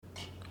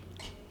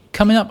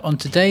Coming up on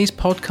today's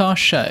podcast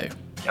show.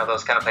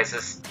 Those kind of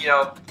places.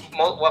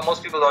 What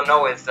most people don't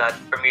know is that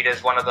Bermuda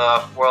is one of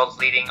the world's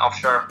leading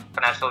offshore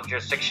financial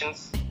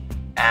jurisdictions,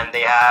 and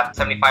they have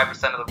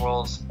 75% of the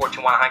world's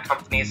Fortune 100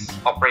 companies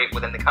operate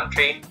within the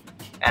country,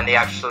 and they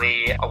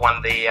actually are one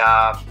of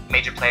the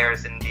major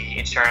players in the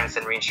insurance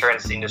and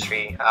reinsurance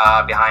industry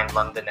behind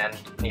London and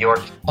New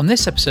York. On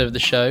this episode of the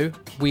show,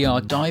 we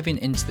are diving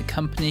into the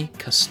company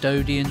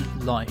Custodian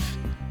Life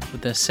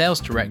with their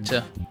sales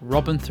director,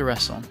 Robin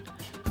Thuresson,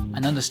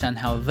 and understand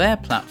how their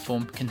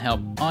platform can help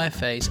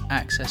IFAs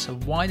access a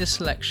wider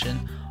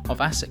selection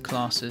of asset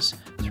classes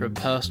through a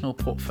personal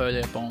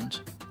portfolio bond.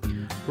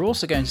 We're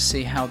also going to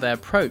see how their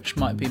approach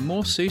might be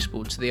more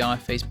suitable to the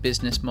IFA's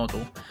business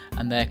model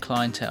and their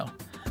clientele.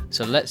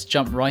 So let's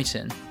jump right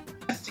in.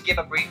 Just to give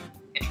a brief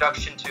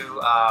introduction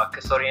to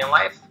Custodian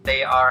Life,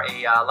 they are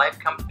a life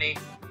company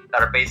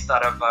that are based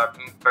out of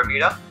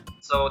Bermuda.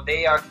 So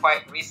they are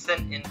quite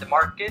recent in the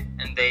market,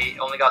 and they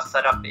only got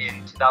set up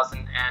in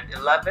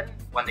 2011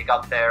 when they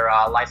got their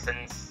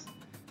license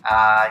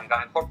and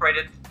got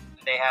incorporated.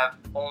 They have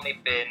only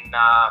been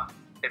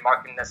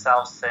marketing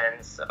themselves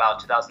since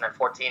about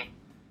 2014.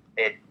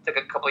 It took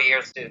a couple of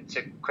years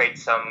to create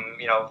some,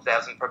 they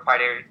have some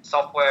proprietary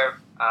software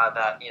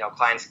that,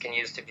 clients can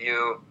use to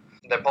view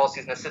their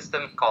policies in the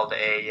system called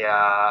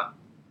a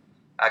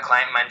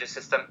client manager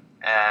system.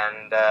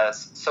 And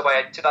so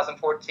by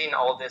 2014,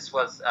 all this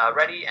was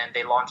ready, and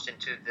they launched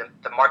into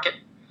the market.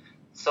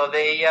 So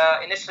they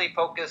initially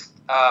focused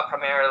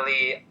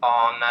primarily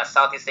on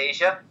Southeast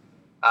Asia,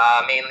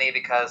 mainly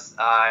because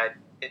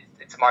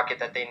it's a market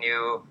that they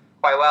knew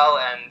quite well.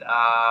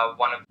 And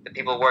one of the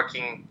people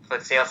working for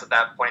the sales at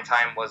that point in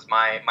time was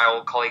my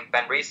old colleague,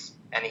 Ben Rees,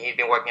 and he'd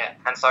been working at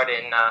Hansard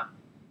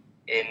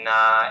in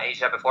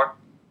Asia before.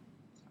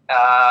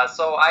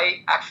 So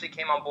I actually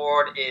came on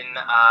board in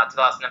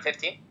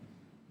 2015.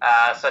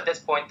 So at this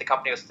point, the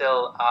company was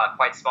still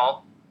quite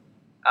small.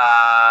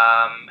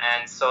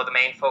 And so the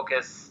main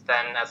focus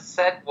then, as I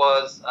said,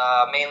 was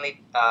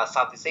mainly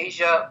Southeast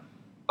Asia.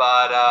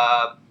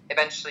 But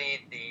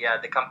eventually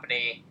the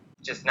company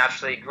just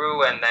naturally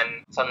grew, and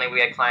then suddenly we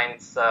had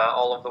clients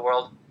all over the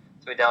world.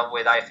 So we dealt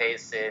with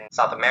IFAs in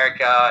South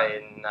America,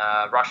 in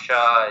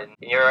Russia,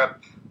 in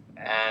Europe,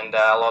 and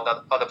a lot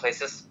of other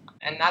places.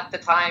 And at the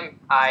time,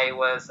 I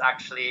was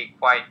actually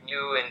quite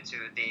new into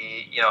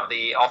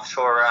the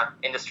offshore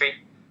industry.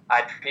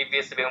 I'd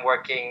previously been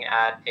working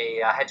at a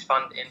hedge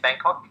fund in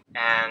Bangkok,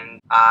 and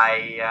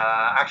I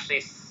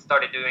actually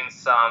started doing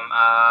some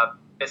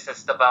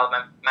business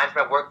development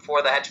management work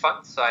for the hedge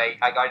fund. So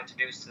I got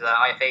introduced to the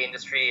IFA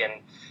industry and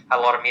had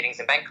a lot of meetings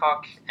in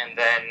Bangkok. And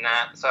then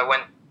so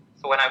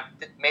when I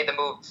made the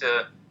move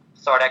to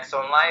start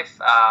Custodian Life,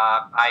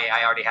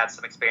 I already had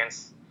some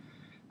experience.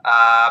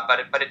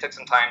 But it took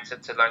some time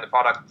to learn the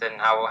product and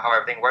how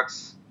everything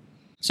works.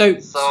 So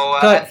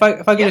if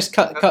I could just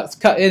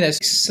cut in this.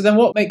 So then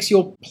what makes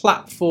your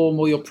platform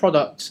or your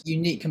product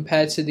unique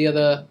compared to the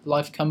other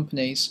life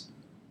companies?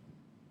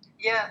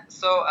 Yeah,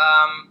 so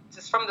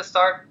just from the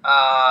start,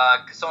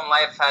 Custodian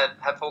Life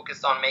had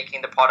focused on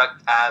making the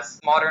product as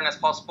modern as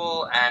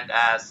possible and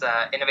as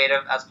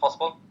innovative as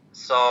possible.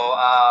 So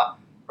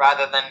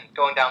rather than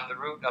going down the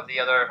route of the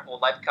other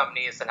old life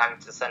companies and having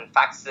to send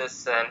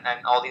faxes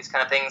and all these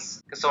kind of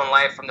things, Custodian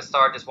Life from the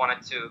start just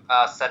wanted to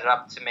set it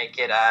up to make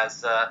it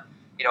as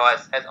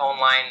as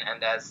online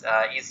and as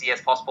easy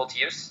as possible to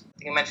use. I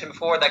think I mentioned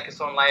before that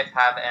Custodian Life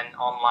have an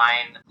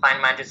online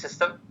client manager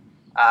system,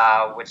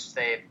 which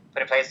they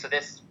put in place. So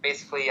this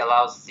basically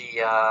allows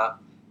the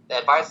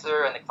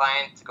advisor and the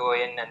client to go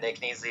in, and they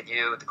can easily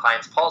view the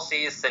client's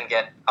policies and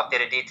get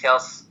updated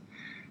details.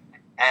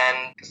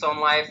 And Custodian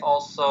Life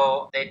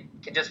also, they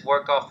can just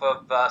work off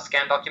of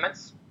scanned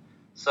documents.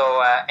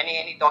 So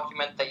any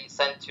document that you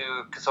send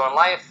to Custodian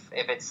Life,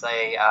 if it's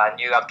a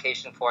new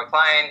application for a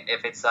client,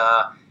 if it's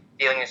a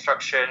dealing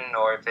instruction,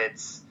 or if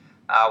it's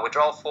a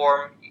withdrawal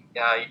form,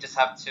 you just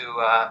have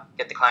to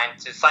get the client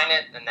to sign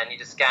it, and then you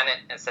just scan it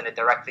and send it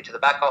directly to the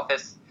back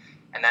office,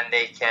 and then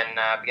they can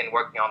begin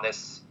working on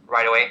this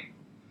right away.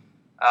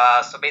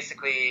 So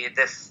basically,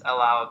 this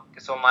allowed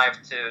Custodian Life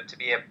to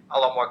be a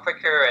lot more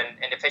quicker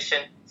and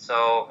efficient.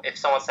 So if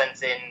someone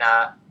sends in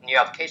a new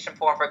application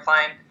form for a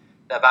client,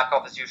 the back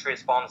office usually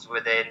responds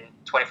within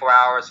 24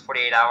 hours,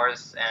 48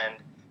 hours,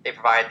 and they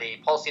provide the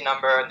policy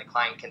number, and the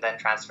client can then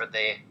transfer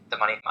the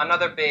money.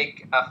 Another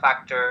big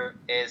factor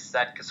is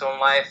that Custodian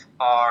Life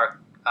are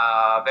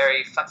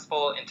very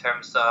flexible in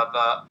terms of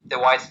the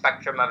wide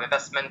spectrum of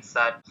investments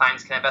that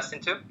clients can invest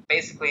into.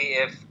 Basically,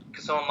 if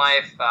Custodian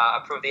Life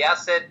approve the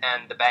asset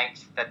and the bank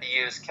that they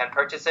use can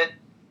purchase it,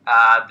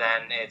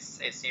 then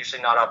it's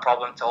usually not a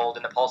problem to hold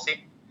in the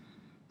policy.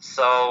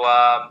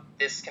 So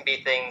this can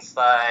be things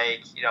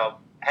like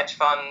hedge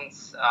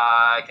funds,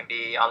 it can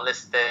be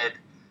unlisted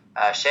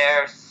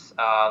shares,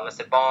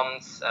 listed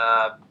bonds.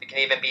 It can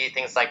even be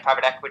things like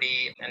private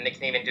equity, and they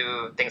can even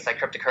do things like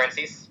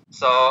cryptocurrencies.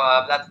 So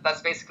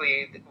that's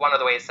basically one of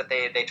the ways that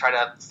they try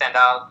to stand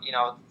out.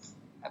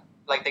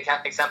 like the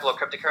example of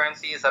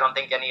cryptocurrencies, I don't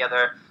think any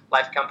other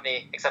life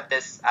company accept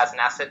this as an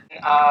asset.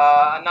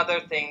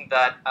 Another thing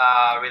that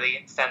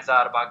really stands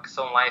out about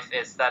Custodian Life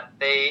is that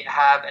they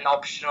have an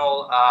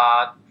optional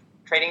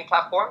trading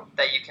platform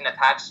that you can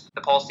attach to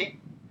the policy.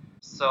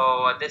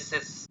 So this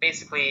is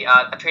basically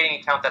a trading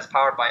account that's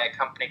powered by a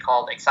company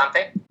called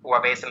Exante, who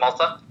are based in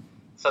Malta.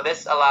 So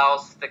this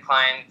allows the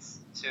clients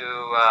to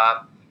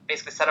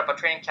basically set up a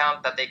trading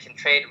account that they can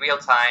trade real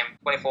time,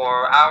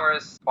 24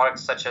 hours,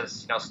 products such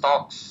as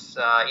stocks,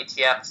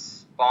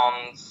 ETFs,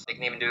 bonds. They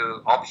can even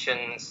do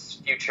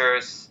options,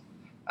 futures,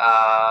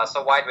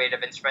 so a wide range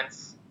of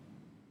instruments.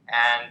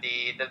 And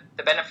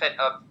the benefit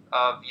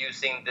of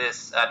using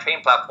this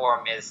trading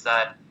platform is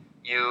that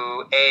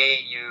you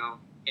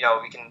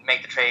can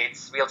make the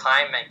trades real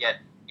time and get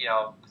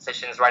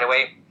positions right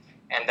away,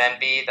 and then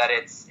B, that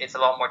it's a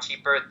lot more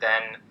cheaper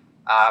than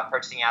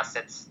purchasing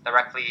assets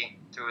directly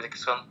through the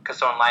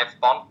Custodian Life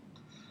bond.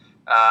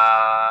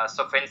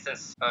 So for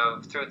instance,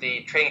 through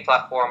the trading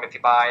platform, if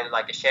you buy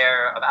like a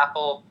share of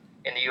Apple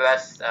in the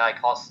US,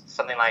 it costs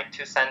something like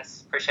 2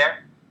 cents per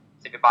share.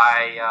 So if you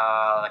buy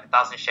like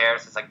 1,000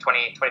 shares, it's like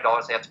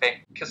 $20 they have to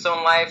pay.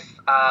 Custodian Life,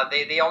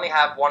 they only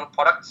have one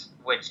product,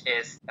 which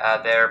is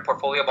their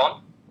portfolio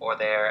bond, or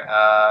their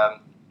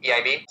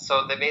EIB.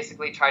 So they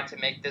basically tried to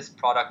make this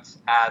product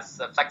as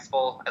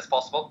flexible as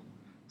possible.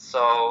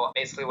 So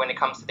basically, when it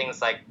comes to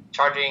things like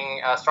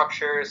charging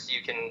structures,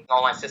 you can an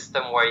online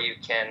system where you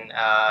can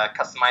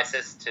customize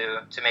this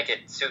to make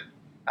it suit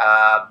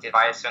the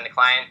advisor and the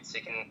client. So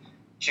you can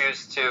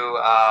choose to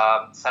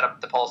set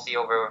up the policy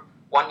over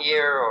 1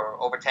 year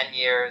or over 10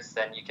 years.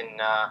 Then you can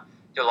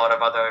do a lot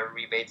of other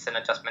rebates and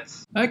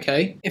adjustments.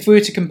 Okay. If we were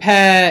to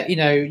compare,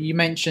 you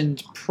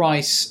mentioned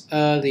price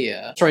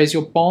earlier. Sorry, is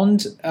your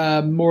bond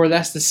more or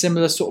less the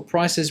similar sort of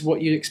price as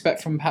what you'd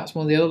expect from perhaps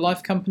one of the other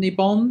life company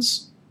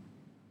bonds?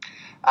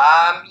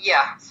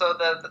 Yeah, so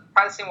the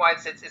pricing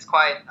wise, it's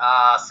quite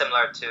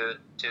similar to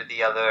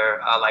the other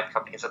life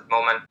companies at the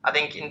moment. I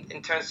think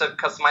in terms of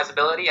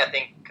customizability, I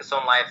think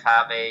Custodian Life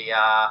have a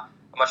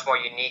much more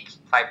unique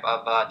type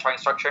of charging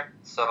structure.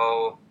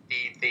 So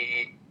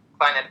the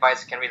client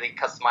advisor can really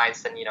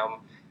customize and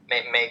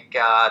make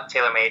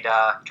tailor-made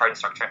charging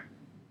structure.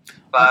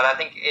 But I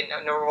think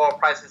in overall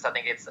prices, I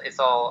think it's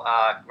all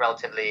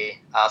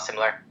relatively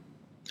similar.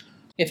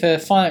 If a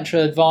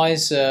financial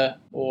advisor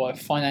or a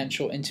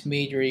financial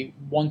intermediary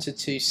wanted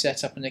to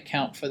set up an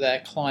account for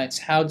their clients,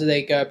 how do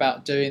they go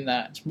about doing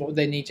that? What would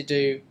they need to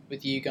do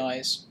with you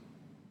guys?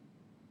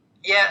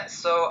 Yeah,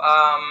 so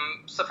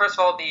first of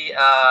all, the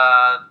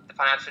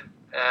financial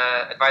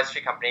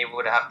advisory company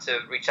would have to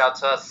reach out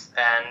to us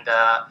and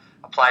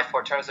apply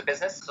for terms of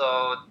business.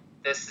 So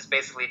this is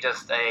basically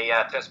just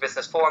a terms of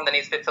business form that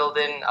needs to be filled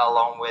in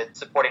along with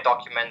supporting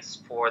documents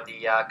for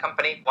the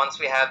company. Once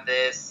we have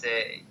this,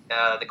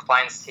 the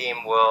compliance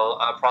team will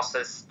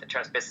process the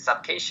terms of business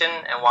application,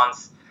 and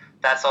once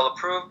that's all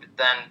approved,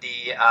 then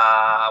the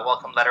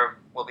welcome letter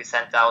will be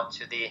sent out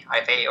to the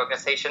IFA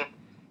organization,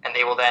 and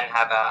they will then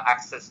have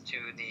access to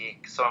the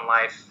Custodian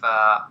Life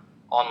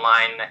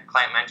online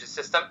client management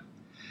system.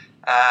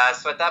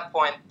 So at that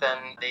point, then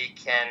they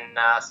can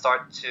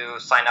start to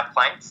sign up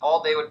clients.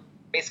 All they would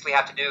basically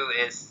have to do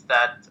is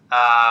that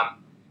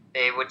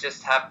they would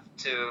just have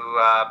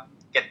to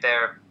get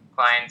their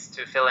clients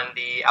to fill in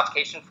the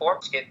application form.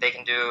 They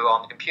can do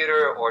on the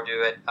computer or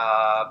do it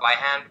by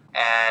hand,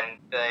 and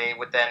they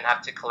would then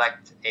have to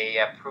collect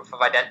a proof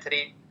of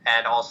identity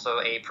and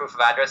also a proof of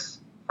address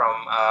from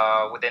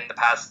within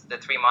the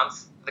 3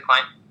 months of the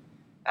client.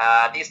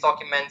 These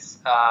documents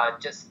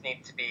just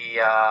need to be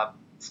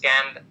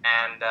scanned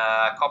and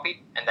copied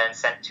and then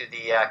sent to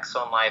the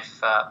Custodian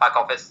Life back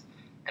office,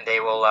 and they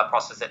will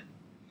process it.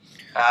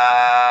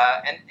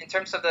 And in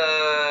terms of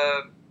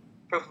the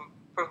proof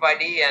of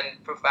ID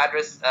and proof of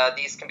address,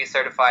 these can be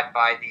certified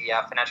by the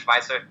financial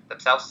advisor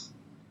themselves.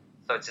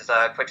 So it's just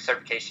a quick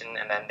certification,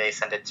 and then they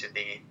send it to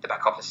the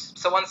back office.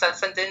 So once that's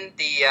sent in,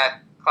 the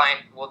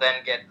client will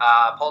then get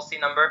a policy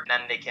number, and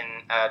then they can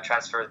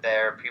transfer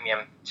their premium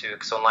to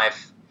Custodian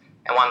Life.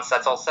 And once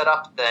that's all set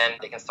up, then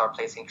they can start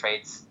placing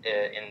trades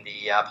in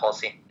the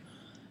policy.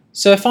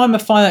 So if I'm a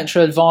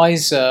financial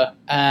advisor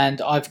and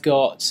I've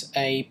got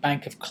a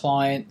bank of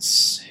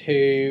clients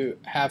who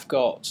have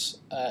got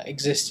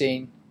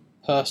existing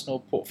personal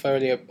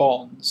portfolio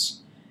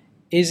bonds,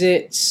 is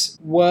it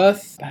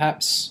worth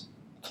perhaps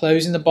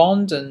closing the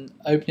bond and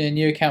opening a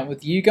new account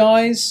with you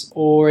guys,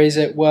 or is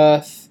it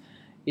worth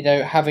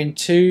having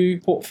 2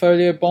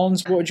 portfolio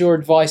bonds? What would your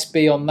advice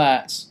be on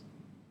that?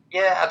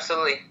 Yeah,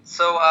 absolutely.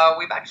 So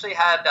we've actually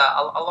had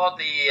a lot of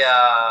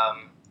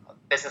the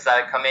business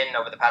that have come in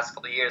over the past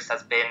couple of years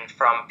has been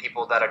from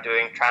people that are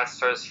doing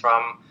transfers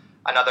from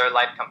another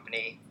life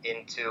company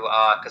into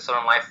a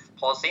Custodian Life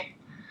policy.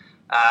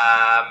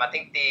 I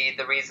think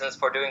the reasons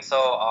for doing so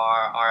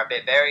are a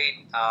bit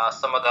varied.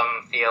 Some of them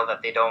feel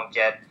that they don't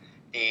get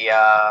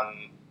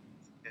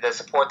the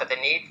support that they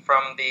need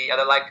from the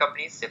other life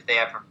companies if they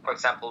have, for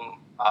example,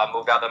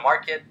 moved out of the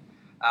market.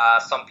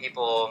 Some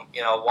people,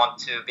 want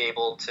to be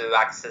able to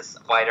access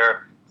a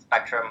wider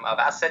spectrum of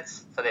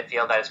assets. So they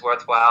feel that it's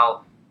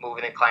worthwhile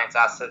moving the client's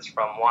assets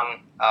from one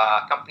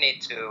company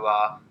to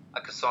a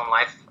Custodian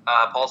Life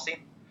policy.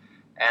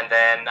 And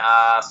then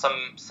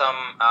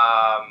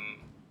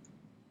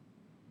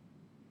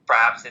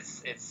perhaps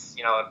it's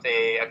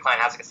if a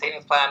client has like a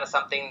savings plan or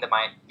something, they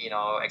might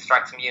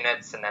extract some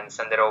units and then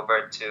send it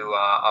over to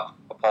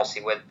a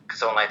policy with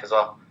Custodian Life as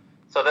well.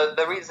 So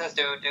the reasons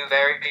do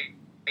vary,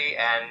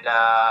 and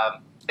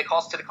the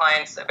cost to the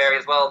clients vary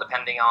as well,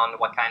 depending on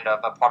what kind of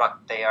a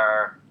product they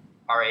are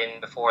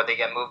in before they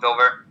get moved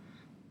over.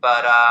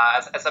 But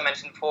as I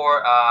mentioned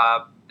before,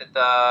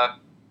 the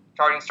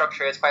charging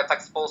structure is quite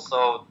flexible,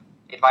 so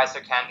the advisor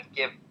can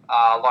give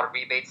a lot of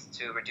rebates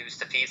to reduce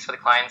the fees for the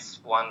clients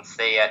once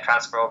they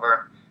transfer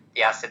over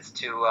the assets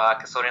to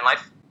Custodian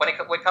Life. When it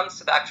comes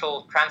to the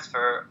actual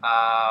transfer,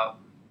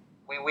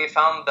 we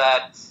found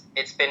that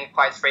it's been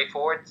quite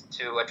straightforward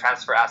to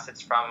transfer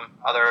assets from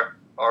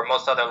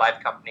most other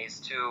life companies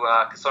to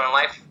Custodian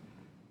Life.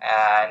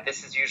 And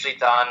this is usually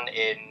done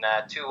in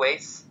two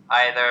ways.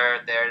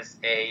 Either there's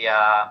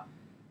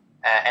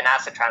an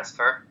asset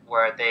transfer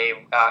where they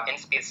in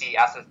specie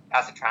asset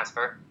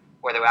transfer,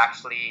 where they will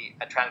actually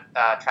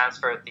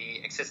transfer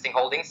the existing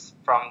holdings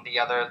from the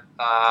other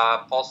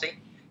policy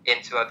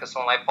into a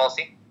Custodian Life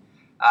policy.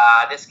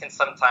 This can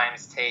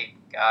sometimes take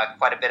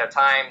quite a bit of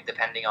time,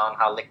 depending on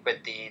how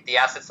liquid the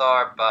assets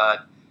are.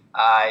 But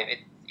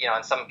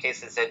in some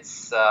cases,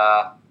 it's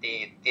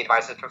the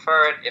advisor's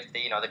preferred if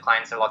the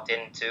clients are locked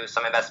into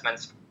some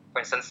investments. For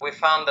instance, we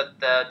found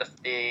that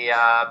the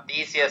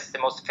easiest, the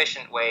most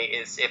efficient way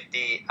is if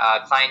the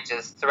client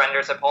just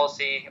surrenders a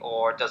policy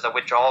or does a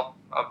withdrawal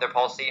of their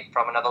policy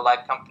from another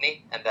life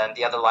company, and then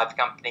the other life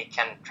company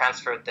can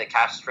transfer the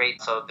cash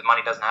straight, so the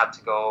money doesn't have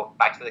to go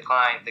back to the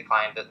client. The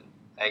client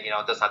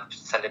doesn't have to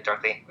send it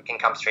directly. It can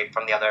come straight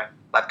from the other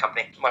life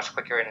company, much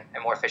quicker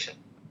and more efficient.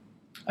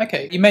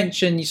 Okay, you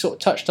mentioned, you sort of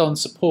touched on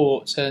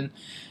support, and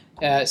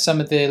some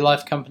of the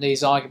life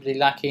companies are arguably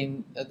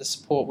lacking the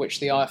support which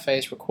the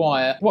IFAs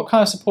require. What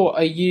kind of support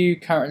are you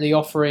currently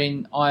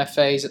offering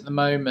IFAs at the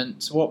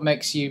moment? What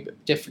makes you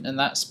different in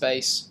that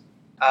space?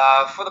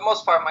 For the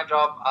most part of my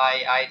job,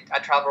 I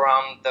travel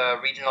around the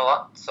region a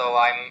lot. So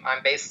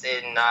I'm based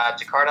in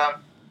Jakarta,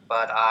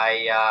 but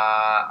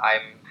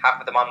I'm half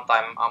of the month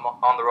I'm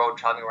on the road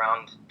traveling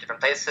around different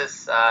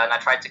places, and I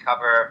try to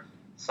cover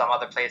some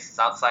other places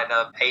outside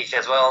of Asia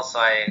as well. So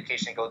I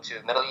occasionally go to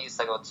the Middle East,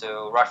 I go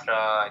to Russia,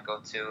 I go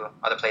to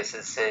other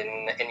places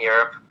in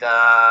Europe. When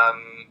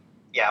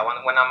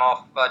I'm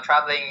off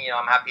traveling,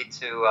 I'm happy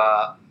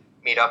to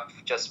meet up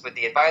just with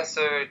the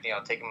advisor,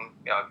 take them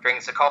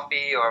drinks of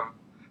coffee, or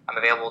I'm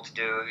available to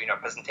do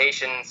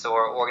presentations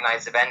or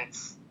organize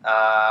events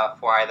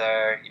for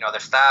either their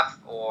staff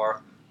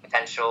or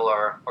potential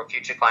or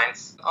future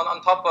clients.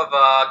 On top of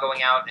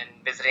going out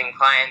and visiting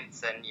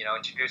clients and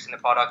introducing the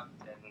product,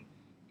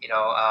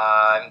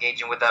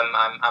 engaging with them,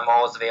 I'm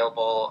always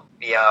available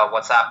via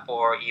WhatsApp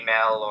or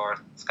email or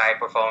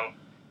Skype or phone.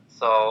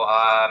 So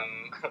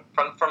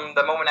from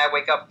the moment I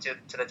wake up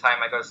to the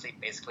time I go to sleep,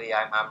 basically,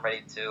 I'm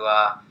ready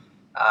to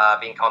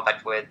be in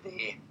contact with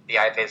the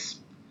IFAs.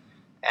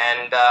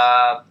 And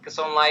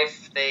Custodian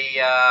Life,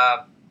 they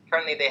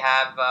currently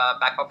have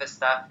back office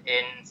staff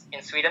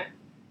in Sweden,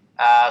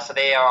 so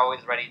they are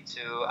always ready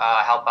to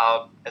help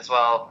out as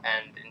well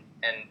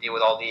and deal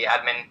with all the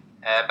admin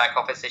back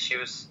office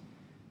issues.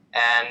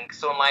 And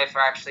Custodian Life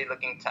are actually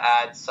looking to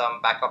add some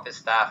back office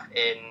staff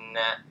in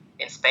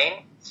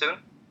Spain soon.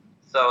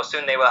 So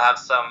soon they will have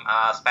some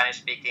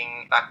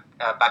Spanish-speaking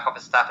back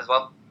office staff as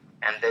well.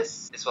 And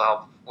this will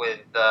help with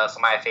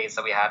some IFAs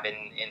that we have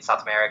in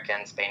South America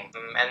and Spain.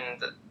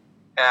 And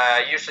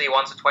usually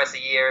once or twice a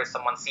year,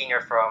 someone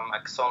senior from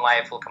Custodian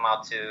Life will come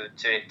out to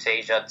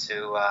Asia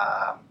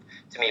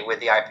to meet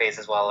with the IFAs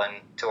as well and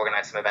to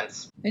organize some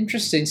events.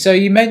 Interesting. So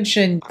you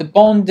mentioned the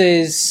bond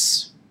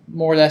is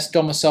more or less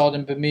domiciled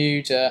in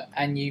Bermuda,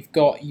 and you've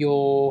got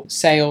your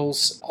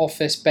sales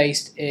office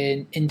based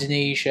in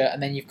Indonesia,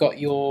 and then you've got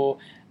your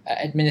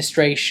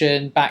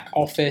administration back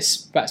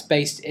office that's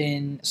based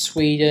in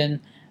Sweden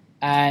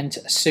and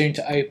soon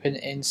to open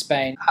in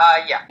Spain.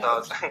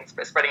 So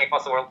it's spreading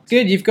across the world.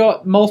 Good, you've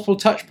got multiple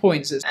touch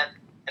points. And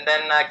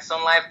then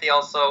Custodian Life, they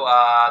also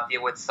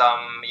deal with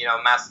some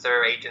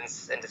master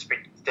agents and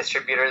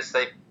distributors.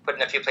 They put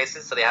in a few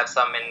places, so they have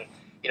some in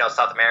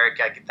South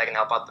America that can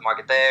help out the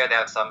market there. They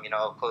have some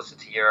closer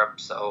to Europe,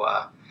 so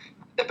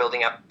they're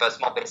building up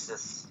small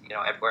businesses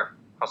everywhere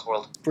across the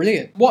world.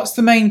 Brilliant. What's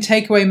the main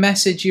takeaway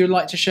message you would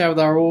like to share with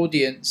our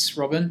audience,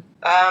 Robin?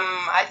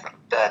 I think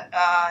that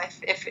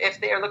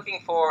if they are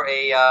looking for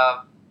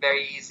a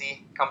very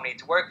easy company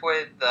to work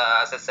with,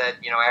 as I said,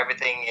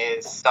 everything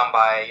is done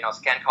by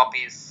scanned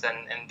copies,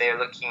 and they're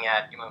looking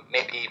at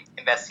maybe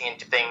investing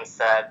into things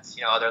that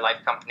other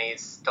life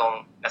companies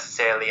don't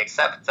necessarily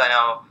accept. I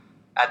know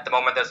at the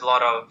moment there's a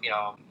lot of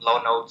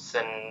loan notes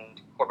and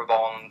corporate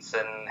bonds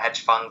and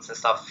hedge funds and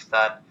stuff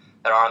that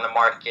are on the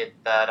market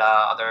that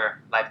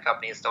other life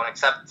companies don't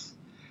accept.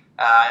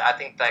 I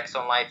think that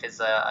Custodian Life is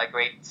a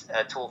great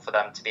tool for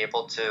them to be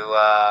able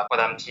to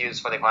use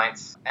for their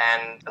clients.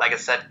 And like I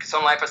said,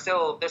 Custodian Life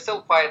they're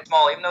still quite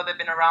small, even though they've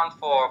been around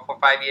for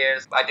 5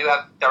 years. I do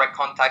have direct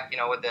contact,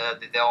 with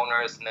the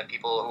owners and the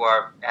people who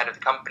are head of the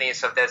company.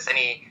 So if there's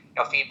any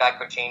feedback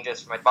or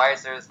changes from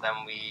advisors, then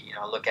we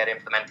look at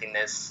implementing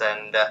this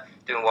and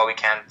doing what we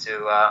can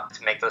to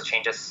make those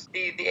changes.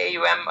 The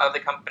AUM of the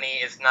company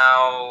is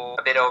now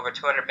a bit over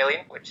 200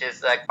 million, which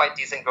is quite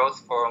decent growth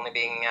for only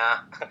being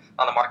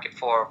on the market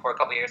for a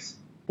couple of years.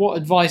 What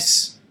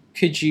advice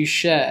could you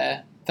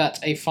share that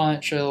a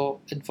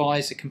financial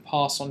advisor can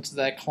pass on to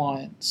their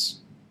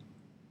clients?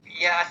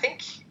 Yeah, I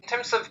think in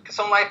terms of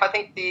Custodian Life, I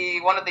think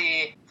one of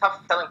the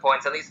tough selling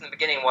points, at least in the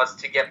beginning, was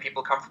to get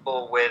people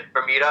comfortable with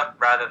Bermuda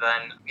rather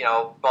than,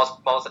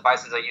 most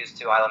advisors are used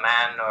to Isle of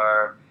Man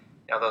or,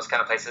 those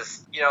kind of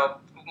places.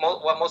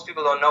 What most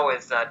people don't know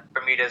is that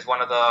Bermuda is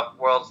one of the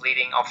world's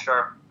leading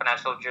offshore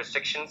financial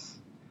jurisdictions,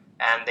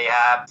 and they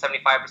have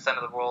 75%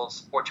 of the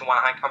world's Fortune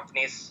 100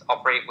 companies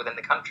operate within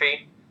the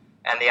country.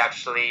 And they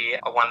actually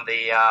are one of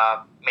the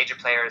major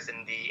players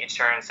in the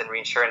insurance and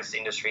reinsurance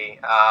industry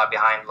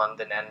behind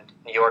London and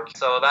New York.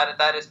 So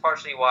that is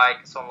partially why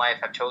Custodian Life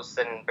have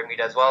chosen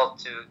Bermuda as well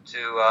to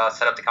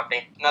set up the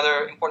company.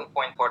 Another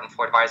important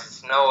for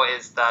advisors to know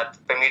is that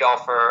Bermuda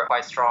offer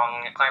quite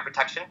strong client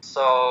protection.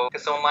 So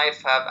Custodian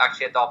Life have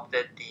actually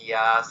adopted the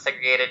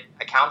Segregated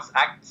Accounts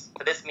Act.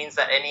 So this means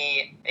that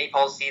any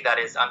policy that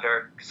is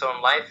under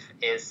Custodian Life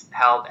is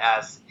held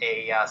as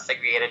a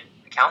segregated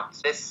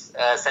account. This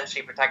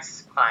essentially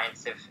protects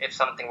clients if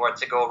something were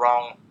to go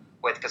wrong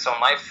with Custodian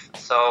Life.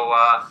 So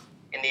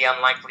in the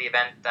unlikely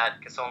event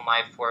that Custodian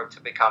Life were to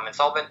become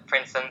insolvent, for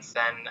instance,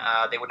 then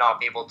they would not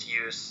be able to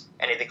use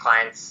any of the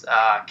clients'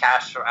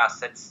 cash or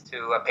assets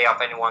to pay off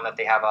anyone that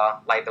they have a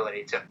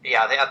liability to.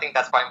 Yeah, I think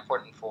that's quite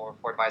important for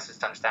advisors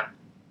to understand.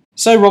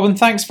 So, Robin,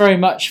 thanks very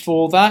much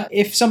for that.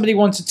 If somebody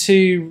wanted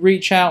to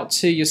reach out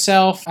to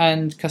yourself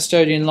and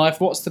Custodian Life,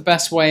 what's the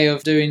best way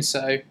of doing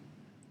so?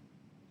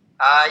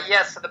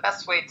 So the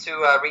best way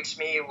to reach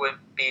me would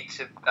be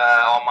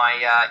on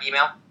my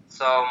email.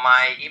 So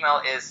my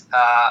email is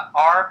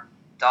r.thuresson,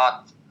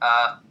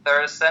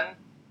 THURESSON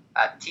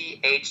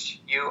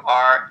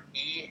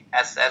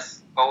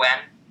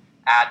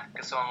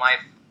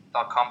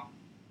 @custodianlife.com.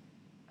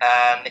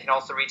 And they can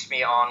also reach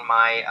me on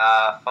my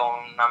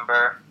phone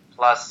number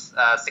plus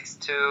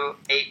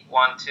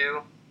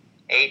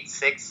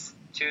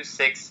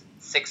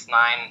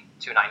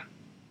 6281286266929.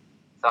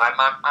 So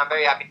I'm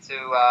very happy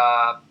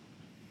to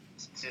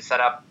set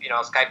up,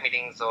 Skype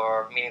meetings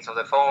or meetings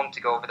over the phone to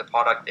go over the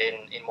product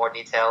in more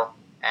detail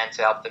and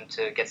to help them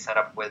to get set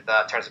up with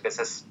terms of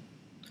business.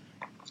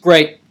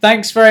 Great.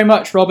 Thanks very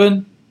much,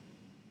 Robin.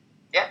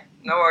 Yeah,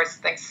 no worries.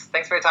 Thanks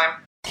for your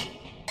time.